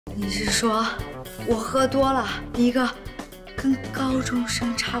你是说我喝多了，一个跟高中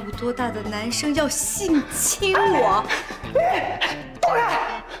生差不多大的男生要性侵我？躲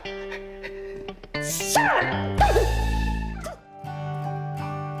开！下来！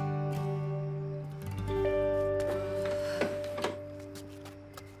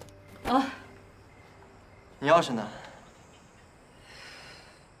啊！你钥匙呢？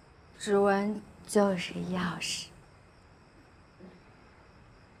指纹就是钥匙。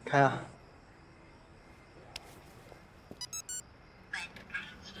开啊！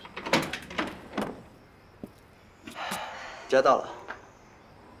接到了。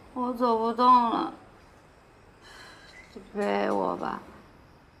我走不动了，你背我吧。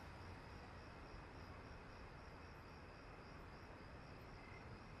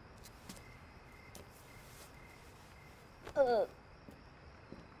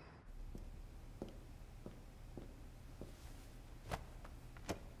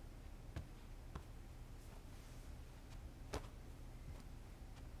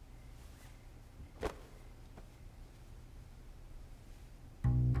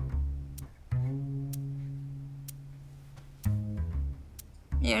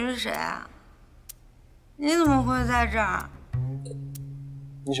你是谁啊？你怎么会在这儿？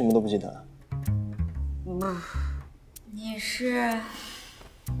你什么都不记得了？你是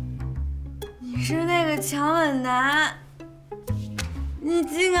那个强吻男，你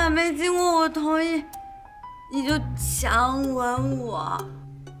竟敢没经过我同意，你就强吻我。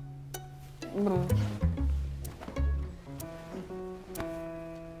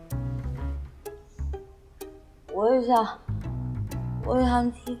我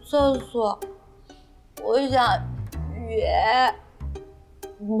想去厕所，我想约。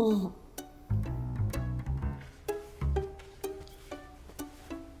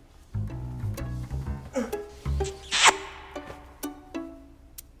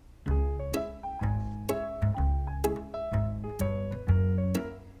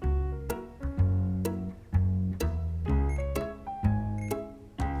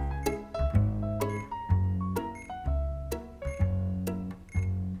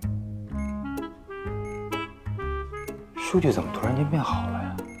书记怎么突然间变好了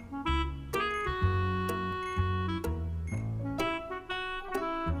呀？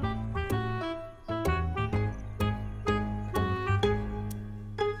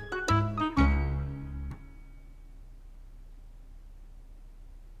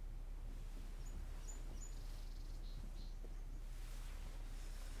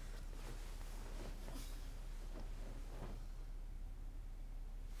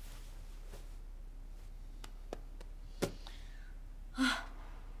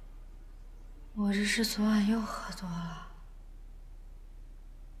我这是昨晚又喝多了。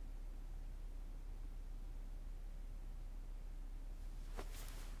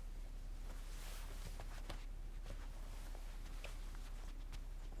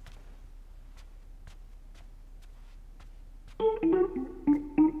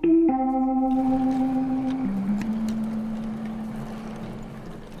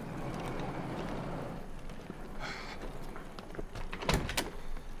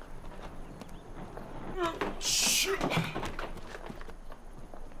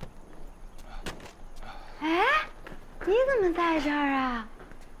哎，你怎么在这儿啊？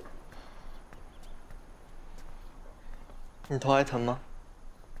你头还疼吗？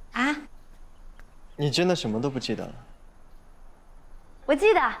啊？你真的什么都不记得了？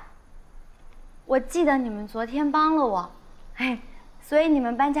我记得你们昨天帮了我，哎，所以你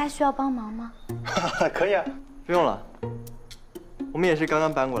们搬家需要帮忙吗？可以啊，不用了，我们也是刚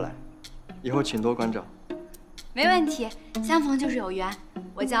刚搬过来，以后请多关照。没问题，相逢就是有缘。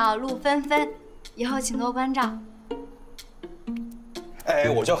我叫陆纷纷，以后请多关照。哎，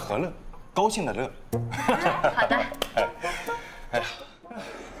我叫何乐，高兴的乐。好的。哎呀，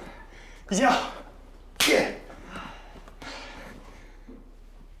一起啊！耶！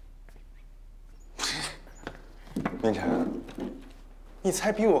明晨，你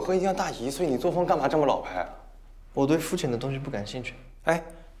才比我和一江大1岁，你作风干嘛这么老派啊？我对肤浅的东西不感兴趣。哎，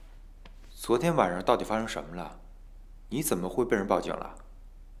昨天晚上到底发生什么了？你怎么会被人报警了？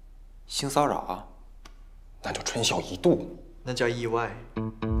性骚扰啊？那就春宵一度，那叫意外。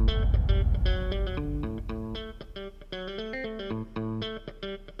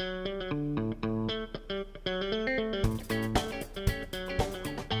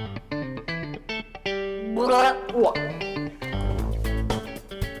我。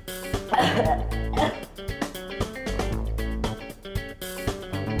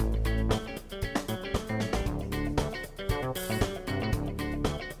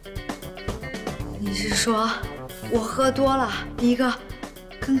你是说我喝多了，一个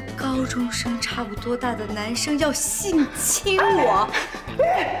跟高中生差不多大的男生要性侵我。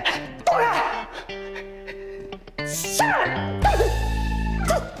动开！下来！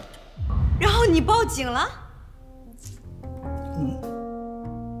然后你报警了？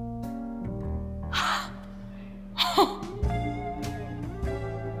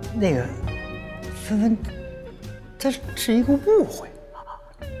那个，芬芬，她是一个误会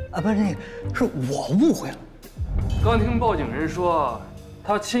啊，不是那个，是我误会了。刚听报警人说，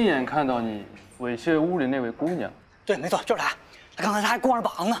他亲眼看到你猥亵屋里那位姑娘。对，没错，就是他。刚才他还光着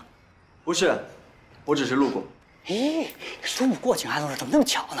膀子呢。不是，我只是路过。咦，说不过警察同志，怎么那么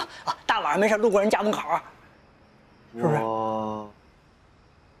巧呢？啊，大晚上没事路过人家门口，是不是？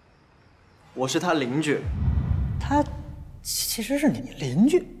我是他邻居。他其实是你邻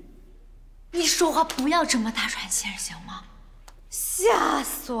居。你说话不要这么大喘气儿行吗？吓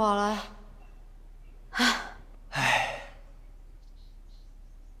死我了！唉，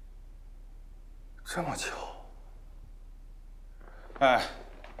这么巧。哎，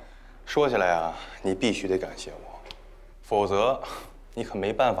说起来啊，你必须得感谢我，否则你可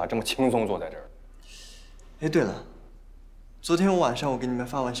没办法这么轻松坐在这儿。哎，对了，昨天晚上我给你们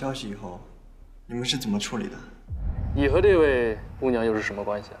发完消息以后，你们是怎么处理的？你和这位姑娘又是什么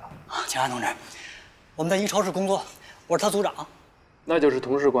关系啊？警察同志，我们在一个超市工作，我是他组长。那就是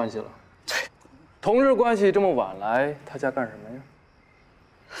同事关系了。同事关系这么晚来，他家干什么呀？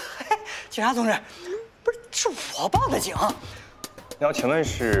警察同志，不是，是我报的警。要请问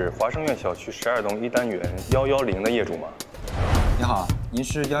是华盛苑小区12栋1单元110的业主吗？你好，您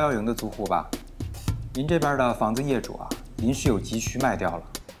是110的租户吧？您这边的房子业主啊，临时有急需卖掉了。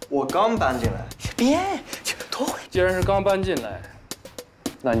我刚搬进来。别，多会。既然是刚搬进来，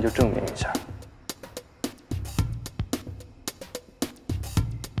那你就证明一下。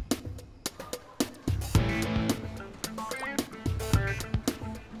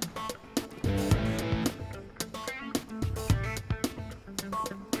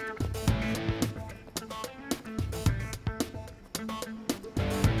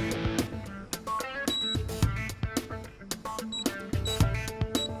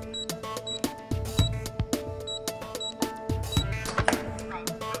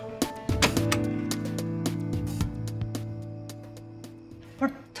不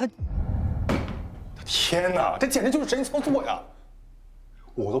是他，天哪，这简直就是神操作呀！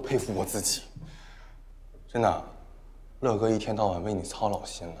我都佩服我自己。真的，乐哥一天到晚为你操劳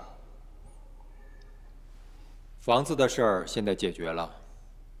心了。房子的事儿现在解决了，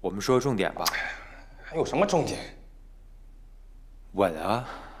我们说重点吧。还有什么重点？稳啊，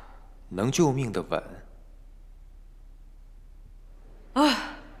能救命的稳。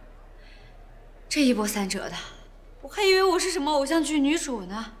啊，这一波三折的，我还以为我是什么偶像剧女主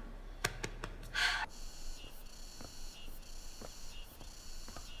呢。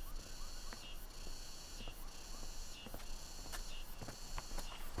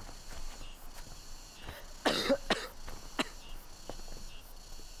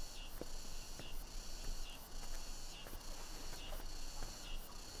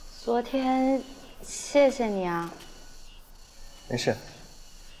昨天，谢谢你啊。没事。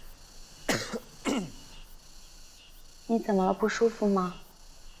你怎么了？不舒服吗？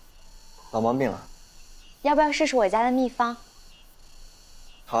老毛病了。要不要试试我家的秘方？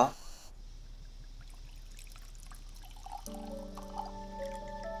好啊。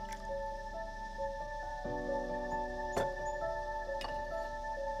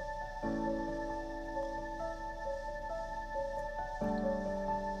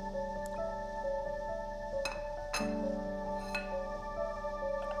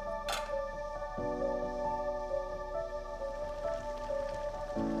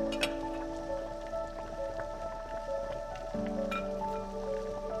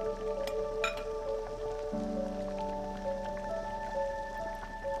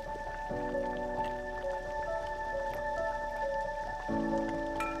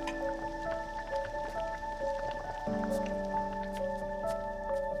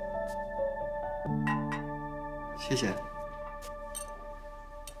谢谢。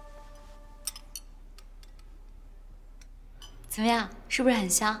怎么样？是不是很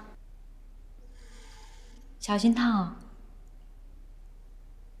香？小心烫哦。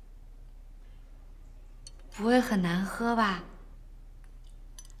不会很难喝吧？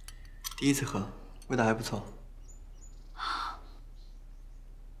第一次喝，味道还不错。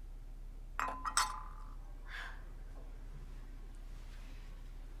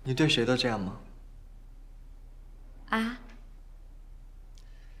你对谁都这样吗？啊？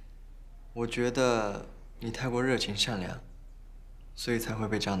我觉得你太过热情善良，所以才会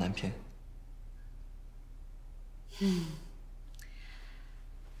被渣男骗。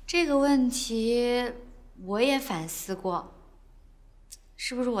这个问题我也反思过，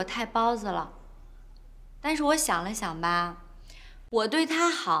是不是我太包子了？但是我想了想吧，我对他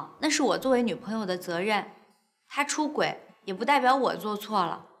好，那是我作为女朋友的责任。他出轨也不代表我做错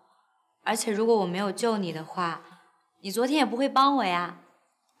了。而且如果我没有救你的话，你昨天也不会帮我呀。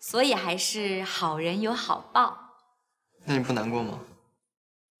所以还是好人有好报。那你不难过吗？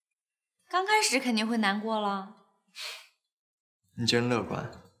刚开始肯定会难过了。你真乐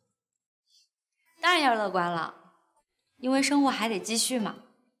观。当然要乐观了，因为生活还得继续嘛。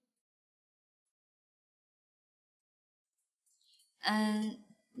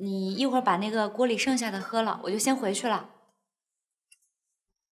你一会儿把那个锅里剩下的喝了，我就先回去了。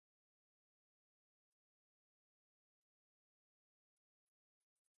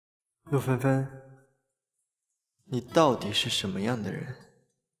陆纷纷，你到底是什么样的人？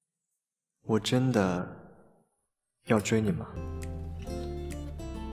我真的要追你吗？